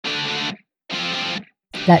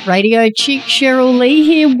That radio chick Cheryl Lee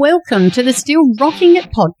here. Welcome to the Still Rocking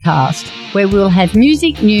It podcast, where we'll have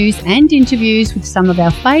music, news and interviews with some of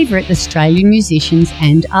our favourite Australian musicians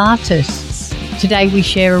and artists. Today we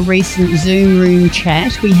share a recent Zoom room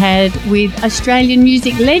chat we had with Australian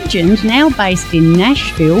music legend, now based in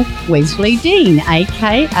Nashville, Wesley Dean,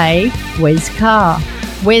 aka Wes Carr.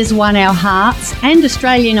 Wes won our hearts and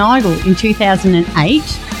Australian Idol in 2008.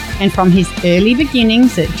 And from his early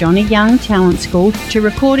beginnings at Johnny Young Talent School to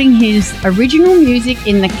recording his original music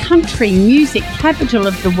in the country music capital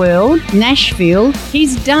of the world, Nashville,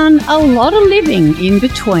 he's done a lot of living in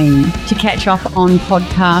between. To catch up on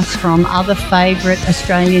podcasts from other favourite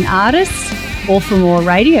Australian artists or for more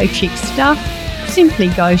Radio Chick stuff, simply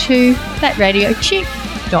go to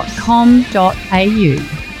thatradiochick.com.au.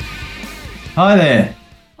 Hi there.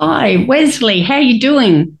 Hi, Wesley. How you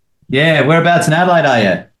doing? Yeah, whereabouts in Adelaide are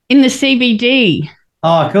you? In the CBD.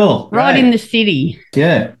 Oh, cool. Right in the city.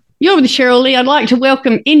 Yeah. You're with Cheryl Lee. I'd like to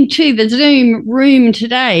welcome into the Zoom room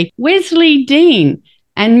today Wesley Dean.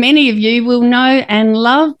 And many of you will know and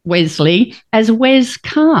love Wesley as Wes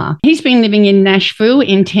Carr. He's been living in Nashville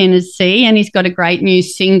in Tennessee and he's got a great new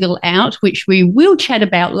single out, which we will chat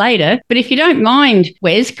about later. But if you don't mind,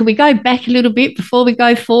 Wes, can we go back a little bit before we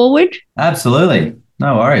go forward? Absolutely.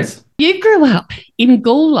 No worries. You grew up in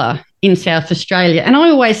Gawler in South Australia. And I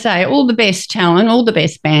always say all the best talent, all the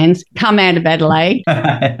best bands come out of Adelaide.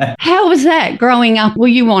 How was that growing up? Were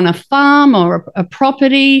you on a farm or a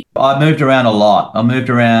property? I moved around a lot. I moved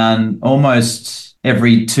around almost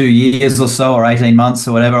every 2 years or so, or 18 months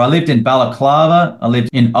or whatever. I lived in Balaclava. I lived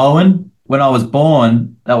in Owen. When I was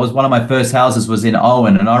born, that was one of my first houses was in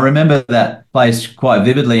Owen. And I remember that place quite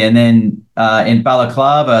vividly. And then in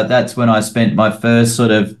Balaclava, that's when I spent my first sort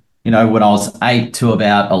of, when I was 8 to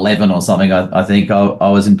about 11 or something, I think I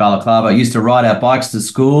was in Balaclava. I used to ride our bikes to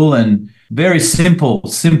school and very simple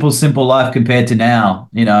life compared to now.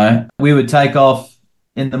 We would take off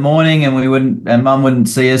in the morning and Mum wouldn't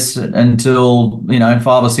see us until, 5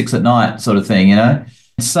 or 6 at night sort of thing,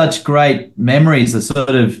 Such great memories that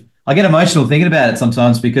sort of, I get emotional thinking about it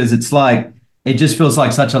sometimes because it's like, it just feels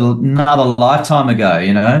like such another lifetime ago,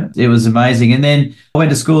 It was amazing. And then I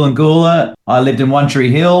went to school in Gawler. I lived in One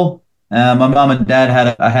Tree Hill. My mum and dad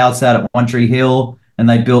had a house out at One Tree Hill and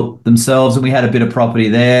they built themselves and we had a bit of property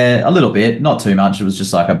there, a little bit, not too much. It was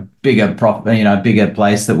just like a bigger bigger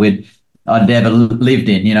place that I'd never lived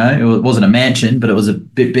in, It wasn't a mansion, but it was a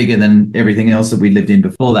bit bigger than everything else that we lived in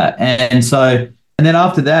before that. And then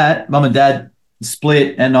after that, Mum and Dad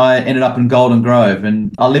split and I ended up in Golden Grove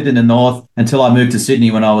and I lived in the north until I moved to Sydney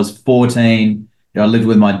when I was 14. I lived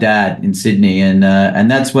with my dad in Sydney and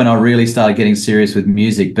that's when I really started getting serious with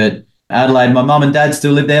music. But Adelaide, my mum and dad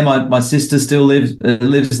still live there. My sister still lives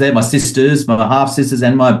there. My sisters, my half sisters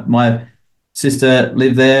and my sister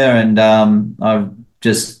live there. And I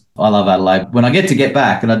love Adelaide. When I get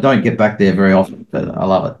back, and I don't get back there very often, but I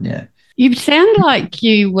love it. Yeah. You sound like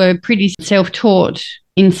you were pretty self-taught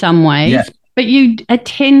in some ways. Yeah. But you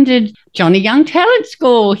attended Johnny Young Talent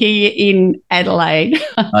School here in Adelaide.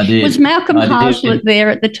 I did. Was Malcolm Haslett there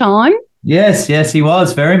at the time? Yes, he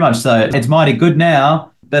was, very much so. It's mighty good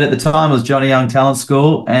now, but at the time it was Johnny Young Talent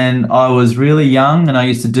School and I was really young and I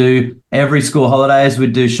used to do every school holidays,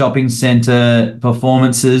 we'd do shopping centre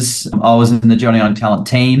performances. I was in the Johnny Young Talent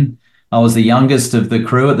team. I was the youngest of the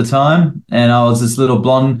crew at the time and I was this little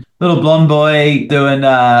blonde boy doing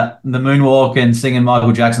the moonwalk and singing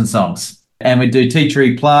Michael Jackson songs. And we'd do Tea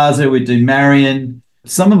Tree Plaza, we'd do Marion.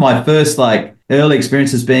 Some of my first early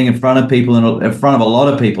experiences being in front of people and in front of a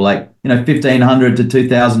lot of people, 1,500 to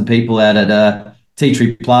 2,000 people out at Tea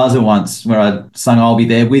Tree Plaza once where I sung I'll Be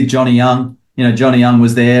There with Johnny Young. Johnny Young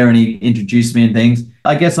was there and he introduced me and things.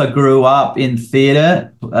 I guess I grew up in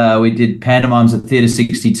theatre. We did pantomimes at Theatre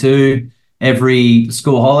 62 every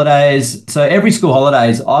school holidays. So every school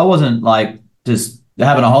holidays, I wasn't just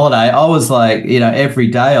having a holiday. I was every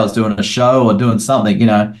day I was doing a show or doing something,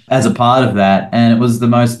 as a part of that. And it was the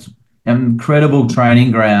most incredible training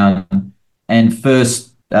ground and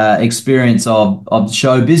first experience of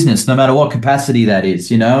show business, no matter what capacity that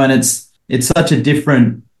is, and it's such a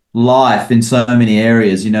different life in so many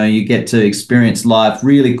areas. You get to experience life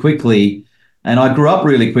really quickly. And I grew up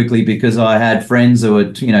really quickly because I had friends who were,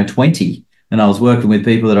 20. And I was working with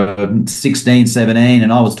people that are 16, 17,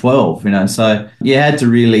 and I was 12, So you had to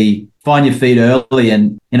really find your feet early.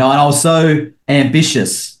 And I was so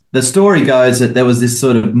ambitious. The story goes that there was this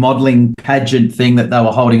sort of modelling pageant thing that they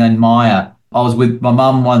were holding in Maya. I was with my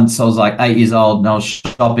mum once. I was 8 years old and I was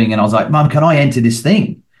shopping and I was like, Mum, can I enter this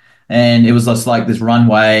thing? And it was just this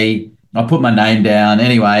runway. I put my name down.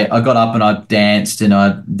 Anyway, I got up and I danced and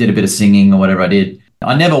I did a bit of singing or whatever I did.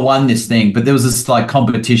 I never won this thing, but there was this like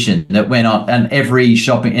competition that went on, and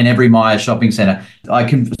every Myer shopping centre, I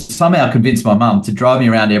can somehow convince my mum to drive me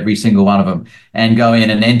around every single one of them and go in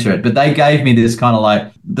and enter it. But they gave me this kind of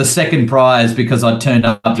like the second prize because I turned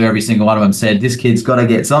up to every single one of them. Said this kid's got to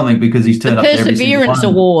get something because he's turned up to every single one. Perseverance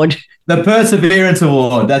Award. The Perseverance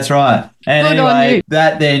Award. That's right. And Good anyway,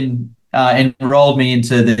 that then enrolled me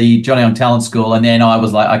into the Johnny Young Talent School, and then I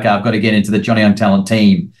was like, okay, I've got to get into the Johnny Young Talent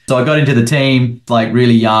team. So I got into the team like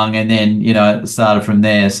really young, and then it started from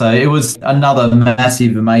there. So it was another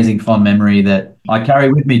massive, amazing, fond memory that I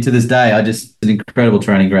carry with me to this day. It's an incredible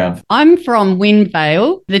training ground. I'm from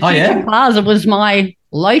Windvale. The Teacher Plaza was my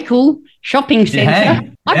local shopping centre.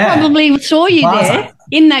 I probably saw you there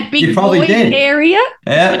in that big void area.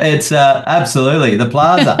 Yeah, it's absolutely the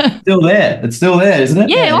plaza. Still there. It's still there, isn't it?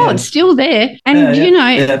 Yeah, it's still there. And,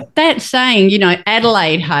 that saying,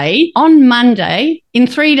 Adelaide, hey, on Monday, in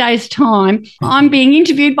 3 days' time, I'm being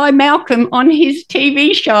interviewed by Malcolm on his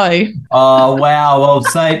TV show. Oh, wow. Well,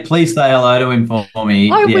 please say hello to him for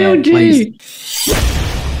me. I will do. Please.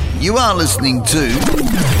 You are listening to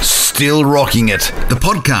Still Rocking It, the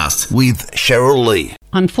podcast with Cheryl Lee.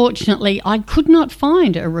 Unfortunately, I could not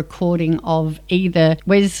find a recording of either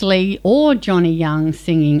Wesley or Johnny Young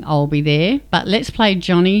singing I'll Be There, but let's play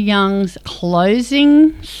Johnny Young's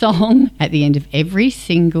closing song at the end of every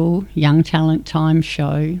single Young Talent Time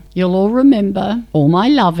show. You'll all remember All My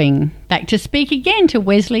Loving. Back to speak again to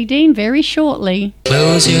Wesley Dean very shortly.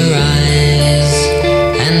 Close your eyes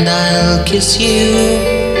and I'll kiss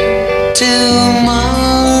you.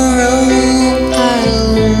 Tomorrow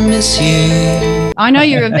I'll miss you. I know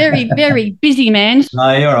you're a very, very busy man.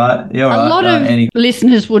 No, you're right. You're right. A lot of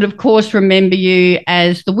listeners would, of course, remember you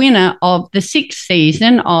as the winner of the 6th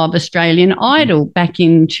season of Australian Idol back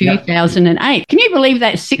in 2008. Yep. Can you believe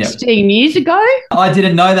that 16 years ago? I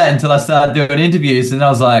didn't know that until I started doing interviews, and I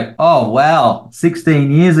was like, oh, wow,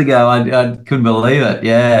 16 years ago. I couldn't believe it.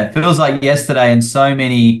 Yeah, it feels like yesterday in so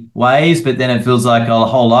many ways, but then it feels like a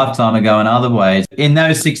whole lifetime ago in other ways. In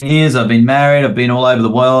those 16 years, I've been married. I've been all over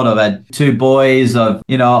the world. I've had 2 boys.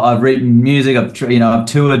 I've written music. I've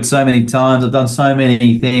toured so many times. I've done so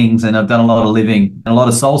many things, and I've done a lot of living and a lot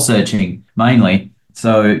of soul searching mainly.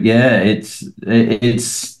 So yeah,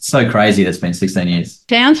 it's so crazy. That's been 16 years.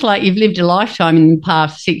 Sounds like you've lived a lifetime in the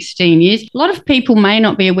past 16 years. A lot of people may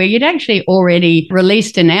not be aware you'd actually already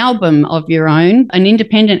released an album of your own, an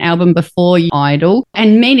independent album before Idol,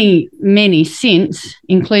 and many, many since,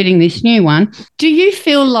 including this new one. Do you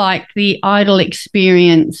feel like the Idol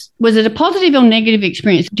experience, was it a positive or negative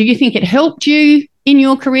experience? Do you think it helped you in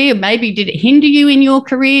your career? Maybe did it hinder you in your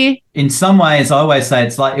career? In some ways, I always say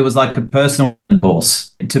it was like a personal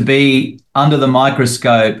course to be under the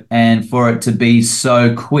microscope and for it to be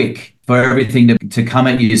so quick, for everything to come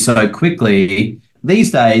at you so quickly.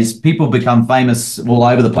 These days, people become famous all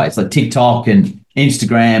over the place, like TikTok and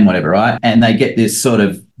Instagram, whatever, right? And they get this sort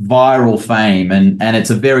of viral fame, and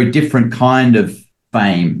it's a very different kind of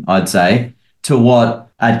fame, I'd say, to what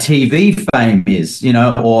a TV fame is,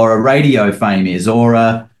 or a radio fame is, or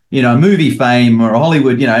a movie fame, or a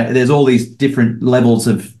Hollywood, there's all these different levels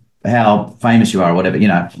of how famous you are or whatever,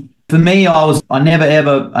 For me, I never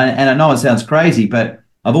ever, and I know it sounds crazy, but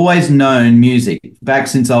I've always known music back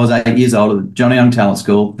since I was 8 years old at Johnny Young Talent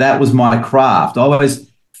School. That was my craft. I always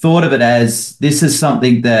thought of it as this is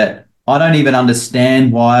something that I don't even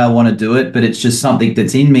understand why I want to do it, but it's just something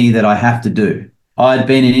that's in me that I have to do. I'd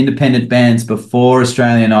been in independent bands before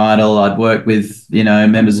Australian Idol. I'd worked with,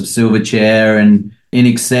 members of Silverchair and In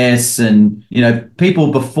Excess and,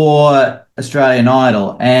 people before Australian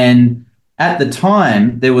Idol. And at the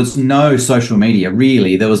time, there was no social media,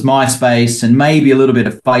 really. There was MySpace and maybe a little bit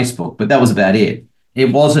of Facebook, but that was about it.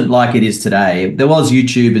 It wasn't like it is today. There was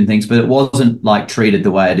YouTube and things, but it wasn't like treated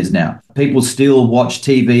the way it is now. People still watch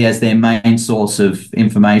TV as their main source of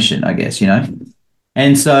information, I guess,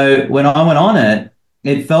 And so when I went on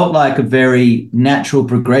it felt like a very natural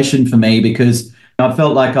progression for me because I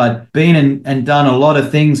felt like I'd been and done a lot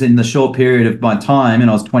of things in the short period of my time, and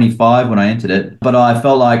I was 25 when I entered it. But I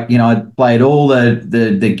felt like, I'd played all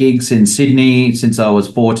the gigs in Sydney since I was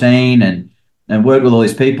 14 and worked with all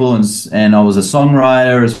these people, and I was a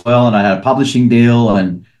songwriter as well, and I had a publishing deal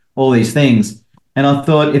and all these things. And I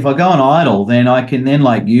thought if I go on Idol, then I can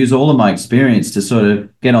then use all of my experience to sort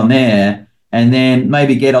of get on there and then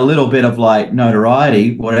maybe get a little bit of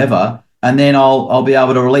notoriety, whatever, and then I'll be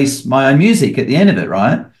able to release my own music at the end of it,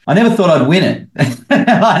 right? I never thought I'd win it.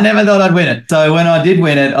 I never thought I'd win it. So when I did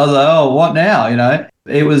win it, I was like, oh, what now?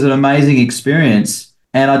 It was an amazing experience,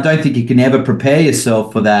 and I don't think you can ever prepare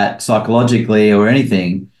yourself for that psychologically or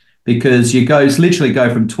anything. because literally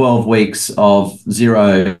go from 12 weeks of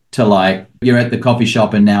zero to like you're at the coffee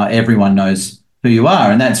shop and now everyone knows who you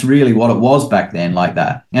are. And that's really what it was back then, like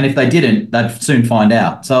that. And if they didn't, they'd soon find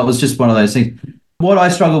out. So it was just one of those things. What I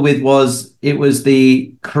struggled with was it was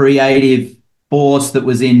the creative force that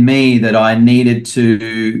was in me that I needed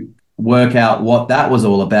to work out what that was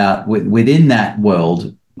all about within that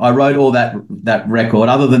world. I wrote all that record.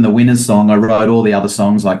 Other than the winner's song, I wrote all the other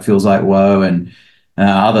songs like Feels Like Whoa and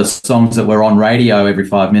other songs that were on radio every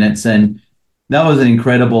 5 minutes. And that was an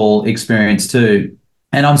incredible experience too.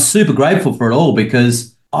 And I'm super grateful for it all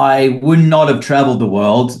because I would not have traveled the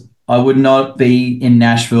world. I would not be in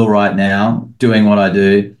Nashville right now doing what I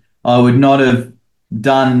do. I would not have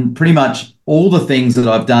done pretty much all the things that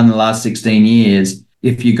I've done in the last 16 years.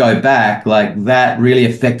 If you go back, like that really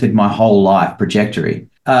affected my whole life trajectory.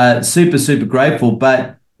 Super, super grateful.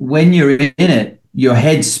 But when you're in it, your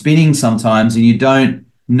head's spinning sometimes and you don't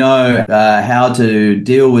know how to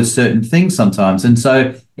deal with certain things sometimes. And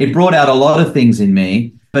so it brought out a lot of things in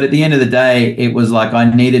me. But at the end of the day, it was like I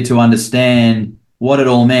needed to understand what it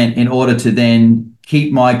all meant in order to then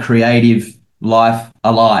keep my creative life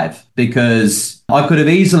alive, because I could have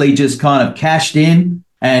easily just kind of cashed in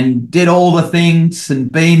and did all the things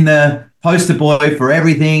and been the poster boy for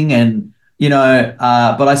everything. And,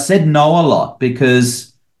 but I said no a lot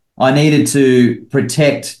because I needed to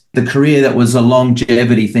protect the career that was a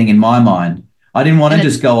longevity thing in my mind. I didn't want to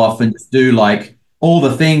just go off and just do like all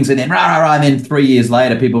the things and then and then 3 years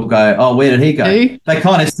later people go, oh, where did he go? They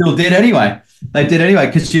kind of still did anyway. They did anyway,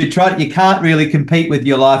 because you can't really compete with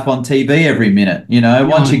your life on TV every minute.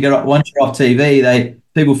 Once you're off TV,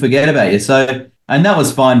 people forget about you. So, and that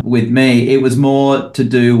was fine with me. It was more to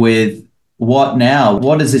do with what now?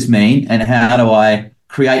 What does this mean? And how do I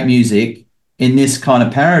create music in this kind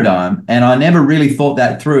of paradigm? And I never really thought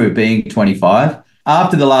that through, being 25.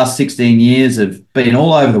 After the last 16 years of being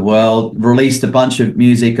all over the world, released a bunch of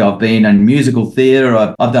music, I've been in musical theatre,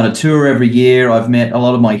 I've done a tour every year, I've met a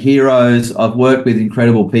lot of my heroes, I've worked with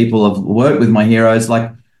incredible people, I've worked with my heroes,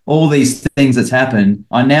 like all these things that's happened.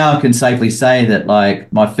 I now can safely say that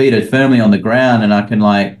like my feet are firmly on the ground and I can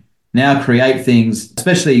like now create things,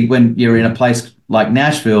 especially when you're in a place like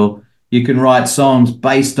Nashville. You can write songs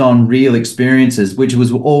based on real experiences, which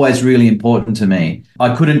was always really important to me.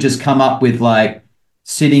 I couldn't just come up with like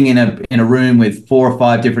sitting in a room with 4 or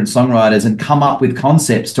 5 different songwriters and come up with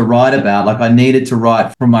concepts to write about. Like I needed to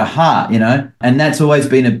write from my heart, and that's always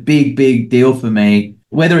been a big, big deal for me.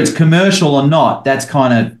 Whether it's commercial or not, that's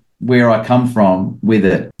kind of where I come from with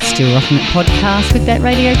it. Still Rocking It podcast with that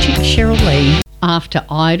radio chick Cheryl Lee. After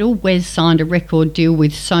Idol, Wes signed a record deal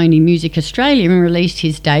with Sony Music Australia and released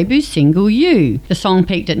his debut single, You. The song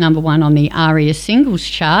peaked at number 1 on the ARIA singles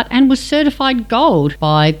chart and was certified gold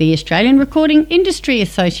by the Australian Recording Industry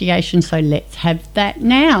Association. So let's have that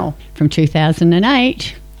now. From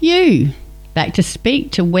 2008, You. Back to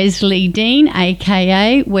speak to Wesley Dean,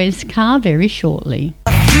 a.k.a. Wes Carr, very shortly.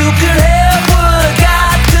 You could have what I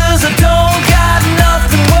got, 'cause I don't got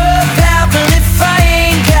nothing worth having if I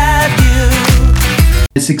ain't got you.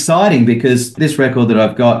 It's exciting because this record that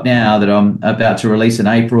I've got now that I'm about to release in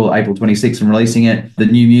April 26th, I'm releasing it, the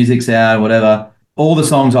new music's out, whatever. All the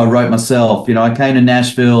songs I wrote myself. I came to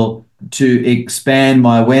Nashville to expand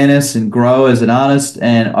my awareness and grow as an artist,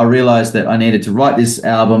 and I realized that I needed to write this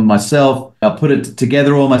album myself. I put it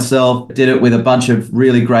together all myself, did it with a bunch of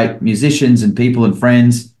really great musicians and people and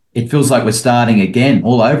friends. It feels like we're starting again,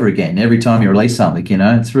 all over again, every time you release something,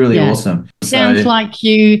 It's really awesome. Sounds like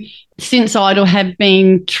you, since Idol, have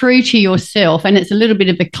been true to yourself, and it's a little bit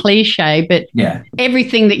of a cliche, but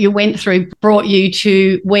everything that you went through brought you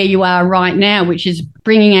to where you are right now, which is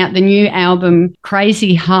bringing out the new album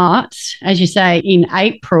Crazy Hearts, as you say, in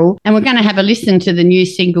April. And we're going to have a listen to the new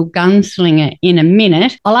single Gunslinger in a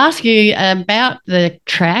minute. I'll ask you about the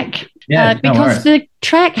track. Because the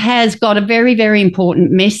track has got a very, very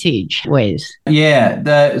important message, Wes. Yeah,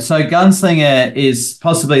 so Gunslinger is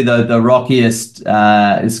possibly the rockiest,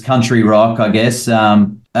 is country rock, I guess.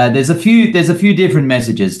 There's a few different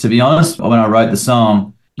messages, to be honest, when I wrote the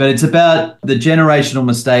song, but it's about the generational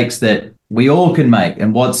mistakes that we all can make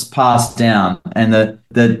and what's passed down, and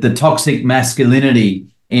the toxic masculinity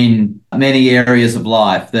in many areas of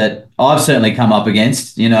life that I've certainly come up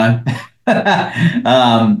against,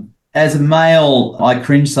 As a male, I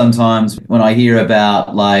cringe sometimes when I hear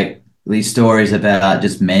about like these stories about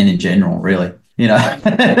just men in general, really, and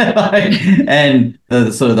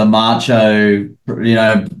the sort of the macho,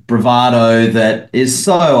 bravado that is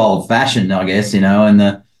so old fashioned, I guess,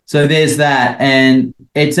 so there's that, and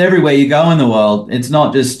it's everywhere you go in the world. It's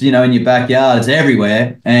not just, in your backyard, it's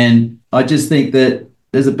everywhere. And I just think that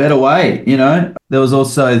there's a better way, you know. There was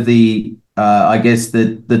also the I guess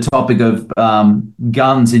the topic of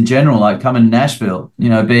guns in general, like coming to Nashville, you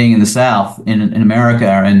know, being in the South in America.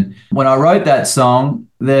 And when I wrote that song,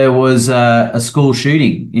 there was a school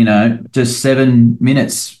shooting, you know, just 7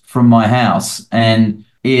 minutes from my house. And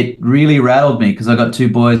it really rattled me because I got two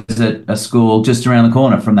boys at a school just around the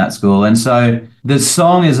corner from that school. And so the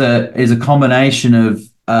song is a combination of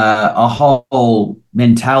a whole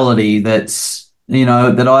mentality that's, you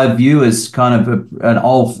know, that I view as kind of an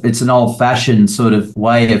old-fashioned sort of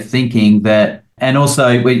way of thinking that, and also,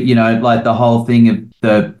 you know, like the whole thing of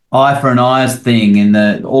the eye for an eye thing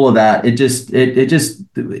and all of that.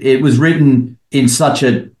 It was written in such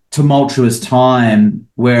a tumultuous time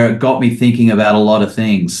where it got me thinking about a lot of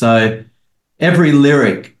things. So every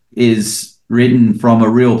lyric is written from a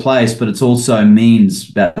real place, but it also means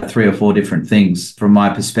about 3 or 4 different things from my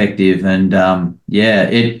perspective. And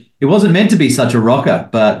it wasn't meant to be such a rocker,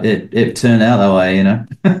 but it turned out that way, you know.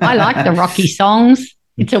 I like the rocky songs.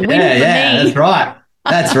 It's a win for me. Yeah, that's right.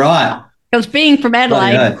 That's right. Because being from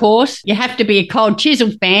Adelaide, of course, you have to be a Cold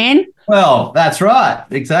Chisel fan. Well, that's right.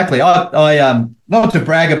 Exactly. I not to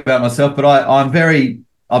brag about myself, but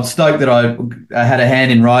I'm stoked that I had a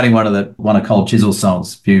hand in writing one of Cold Chisel's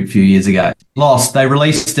songs a few years ago. Lost. They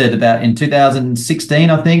released it about in 2016,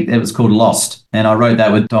 I think. It was called Lost, and I wrote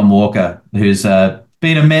that with Don Walker, who's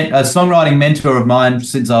been a songwriting mentor of mine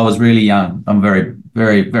since I was really young. I'm very,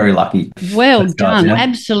 very, very lucky. Well done. Yeah?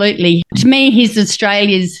 Absolutely. To me, he's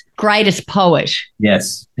Australia's greatest poet.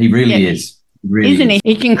 Yes, he really is. Isn't he?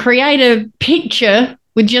 He can create a picture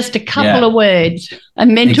with just a couple of words, a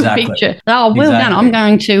mental picture. Oh, well done. I'm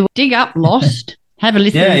going to dig up Lost, have a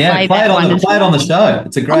listen and play it on the show.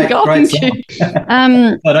 It's a great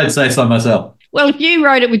song. I don't say so myself. Well, if you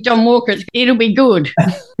wrote it with John Walker, it'll be good.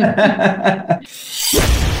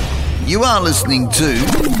 You are listening to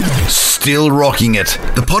Still Rocking It,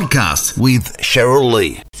 the podcast with Cheryl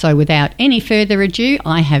Lee. So without any further ado,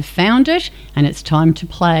 I have found it, and it's time to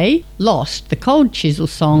play Lost, the Cold Chisel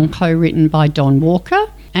song co-written by Don Walker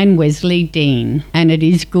and Wesley Dean. And it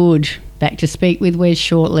is good. Back to speak with Wes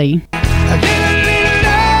shortly.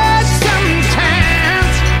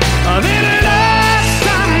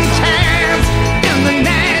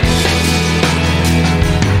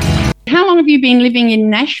 How long have you been living in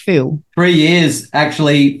Nashville? 3 years,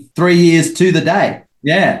 actually, 3 years to the day.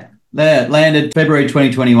 Yeah, there, landed February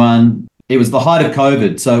 2021. It was the height of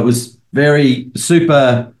COVID, so it was very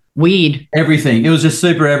super weird. Everything. It was just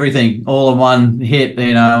super everything all in one hit.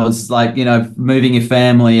 You know, it was like, you know, moving your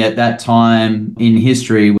family at that time in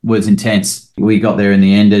history was intense. We got there in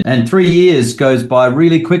the end. And 3 years goes by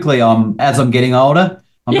really quickly. As I'm getting older,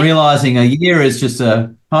 I'm realizing a year is just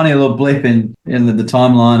a tiny little blip in the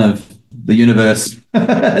timeline of the universe.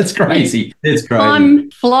 It's crazy. It's crazy.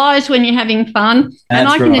 Time flies when you're having fun. And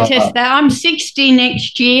I can attest that. I'm 60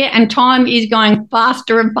 next year and time is going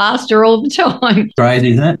faster and faster all the time.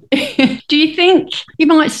 Crazy, isn't it? Do you think you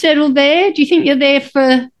might settle there? Do you think you're there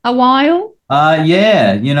for a while?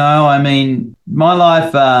 Yeah. You know, I mean, my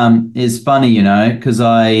life is funny, you know, because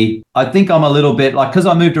I think I'm a little bit like, because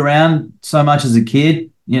I moved around so much as a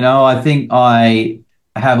kid, you know, I think I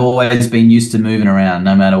have always been used to moving around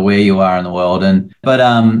no matter where you are in the world.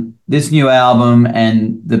 But this new album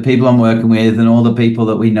and the people I'm working with and all the people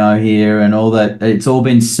that we know here and all that, it's all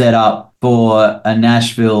been set up for a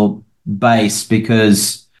Nashville base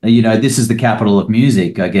because, you know, this is the capital of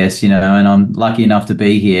music, I guess, you know, and I'm lucky enough to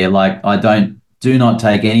be here. Like, I do not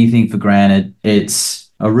take anything for granted.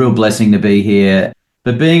 It's a real blessing to be here.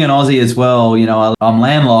 But being an Aussie as well, you know, I'm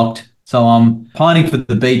landlocked. So I'm pining for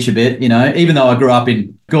the beach a bit, you know, even though I grew up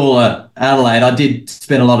in Gawler, Adelaide, I did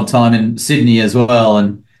spend a lot of time in Sydney as well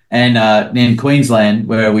and in Queensland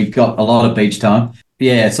where we got a lot of beach time.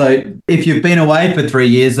 Yeah, so if you've been away for 3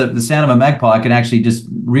 years, the sound of a magpie can actually just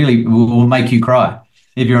really will make you cry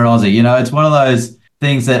if you're an Aussie. You know, it's one of those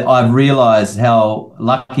things that I've realised how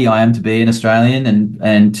lucky I am to be an Australian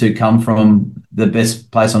and to come from the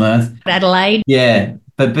best place on earth. Adelaide. Yeah.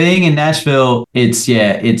 But being in Nashville, it's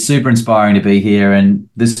super inspiring to be here. And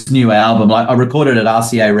this new album, like I recorded at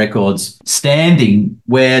RCA Records, standing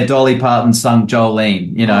where Dolly Parton sung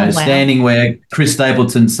Jolene, you know, standing where Chris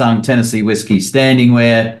Stapleton sung Tennessee Whiskey, standing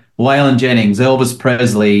where Waylon Jennings, Elvis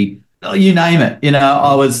Presley, you name it. You know,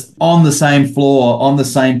 I was on the same floor, on the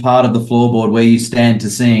same part of the floorboard where you stand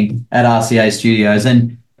to sing at RCA Studios.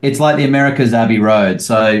 And it's like the America's Abbey Road.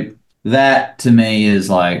 So that to me is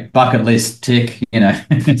like bucket list tick, you know.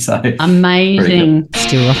 So amazing.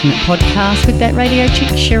 Still Rocking It podcast with that radio chick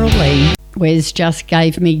Cheryl Lee. Wes just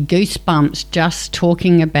gave me goosebumps just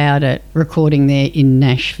talking about it, recording there in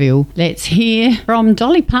Nashville. Let's hear from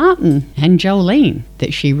Dolly Parton and Jolene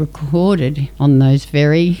that she recorded on those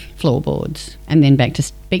very floorboards. And then back to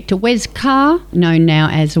speak to Wes Carr, known now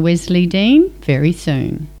as Wesley Dean, very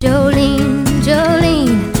soon. Jolene,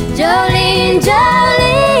 Jolene, Jolene,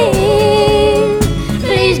 Jolene,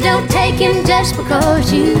 please don't take him just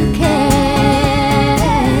because you can.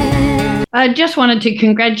 I just wanted to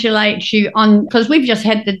congratulate you on, because we've just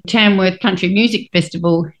had the Tamworth Country Music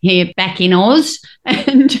Festival here back in Oz,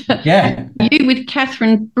 and you with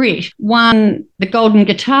Catherine Britt won the Golden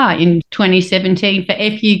Guitar in 2017 for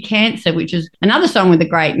FU Cancer, which is another song with a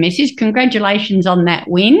great message. Congratulations on that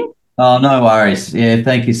win. Oh, no worries. Yeah,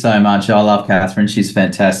 thank you so much. I love Catherine. She's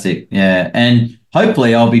fantastic. Yeah, and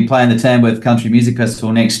hopefully I'll be playing the Tamworth Country Music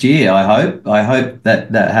Festival next year. I hope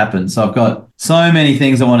that happens. So I've got so many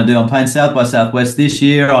things I want to do. I'm playing South by Southwest this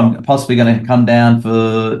year. I'm possibly going to come down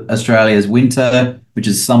for Australia's winter, which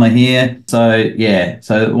is summer here. So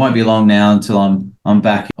it won't be long now until I'm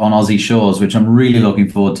back on Aussie shores, which I'm really looking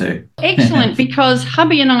forward to. Excellent, because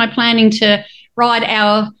hubby and I are planning to ride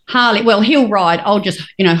our Harley. Well, he'll ride. I'll just,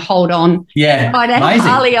 hold on. Yeah, ride our amazing.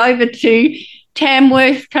 Harley over to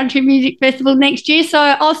Tamworth Country Music Festival next year. So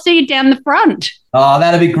I'll see you down the front. Oh,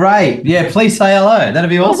 that'd be great. Yeah, please say hello. That'd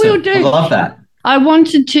be awesome. We'll do. I love that. I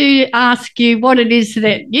wanted to ask you what it is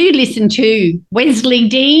that you listen to, Wesley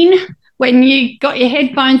Dean, when you got your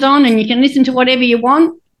headphones on and you can listen to whatever you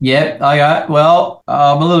want. Yep. Okay. Well,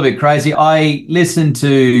 I'm a little bit crazy. I listen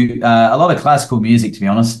to a lot of classical music, to be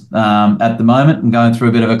honest. At the moment, I'm going through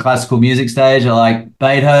a bit of a classical music stage. I like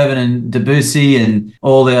Beethoven and Debussy and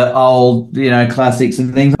all the old, classics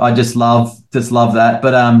and things. I just love that.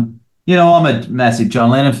 But I'm a massive John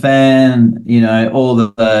Lennon fan. All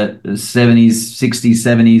the 70s, 60s,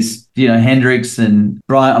 70s. Hendrix and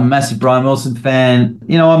Brian. I'm a massive Brian Wilson fan.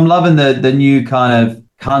 I'm loving the new kind of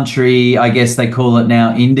country, I guess they call it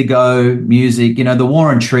now, indigo music. The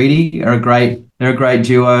War and Treaty they're a great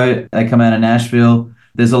duo. They come out of Nashville.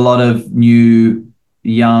 There's a lot of new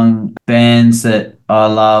young bands that I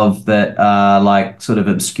love that are like sort of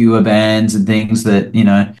obscure bands and things that,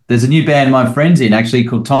 there's a new band my friend's in actually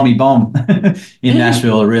called Tommy Bomb in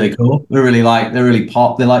Nashville. They're really cool. They're really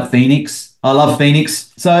pop. They're like Phoenix. I love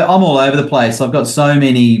Phoenix. So I'm all over the place. I've got so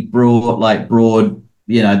many broad,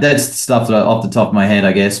 that's stuff that off the top of my head,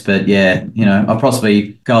 I guess. But I'll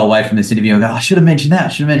possibly go away from this interview and go, I should have mentioned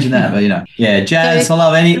that. But jazz. I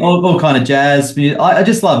love all kind of jazz. I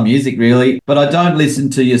just love music, really. But I don't listen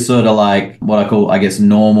to your sort of like what I call, I guess,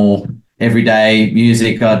 normal everyday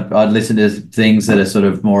music. I'd listen to things that are sort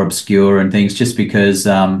of more obscure and things just because,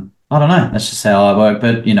 I don't know. That's just how I work.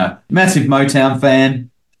 But, massive Motown fan.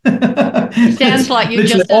 Sounds like you're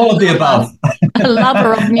just all of the above. A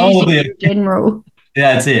lover of music in general.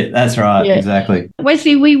 Yeah, that's it. That's right. Yeah. Exactly.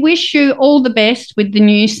 Wesley, we wish you all the best with the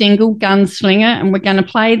new single, Gunslinger, and we're going to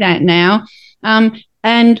play that now.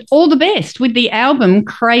 And all the best with the album,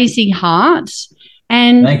 Crazy Hearts.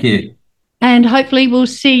 And thank you. And hopefully we'll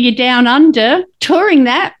see you down under touring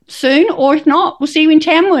that soon, or if not, we'll see you in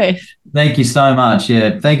Tamworth. Thank you so much.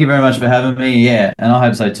 Yeah, thank you very much for having me. Yeah, and I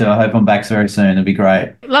hope so too. I hope I'm back very soon. It'll be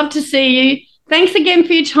great. Love to see you. Thanks again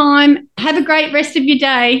for your time. Have a great rest of your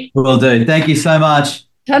day. Will do. Thank you so much.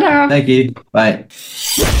 Ta-da. Thank you. Bye.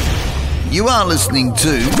 You are listening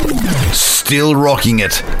to Still Rocking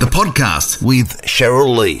It, the podcast with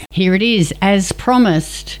Cheryl Lee. Here it is, as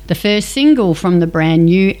promised, the first single from the brand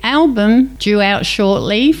new album, due out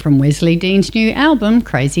shortly from Wesley Dean's new album,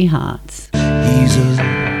 Crazy Hearts. He's a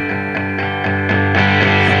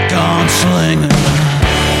gunslinger.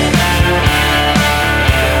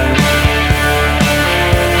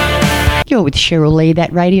 You're with Cheryl Lee,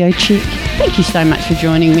 that radio chick. Thank you so much for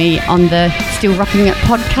joining me on the Still Rocking It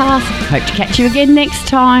podcast. Hope to catch you again next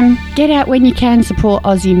time. Get out when you can, support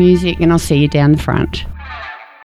Aussie music, and I'll see you down the front.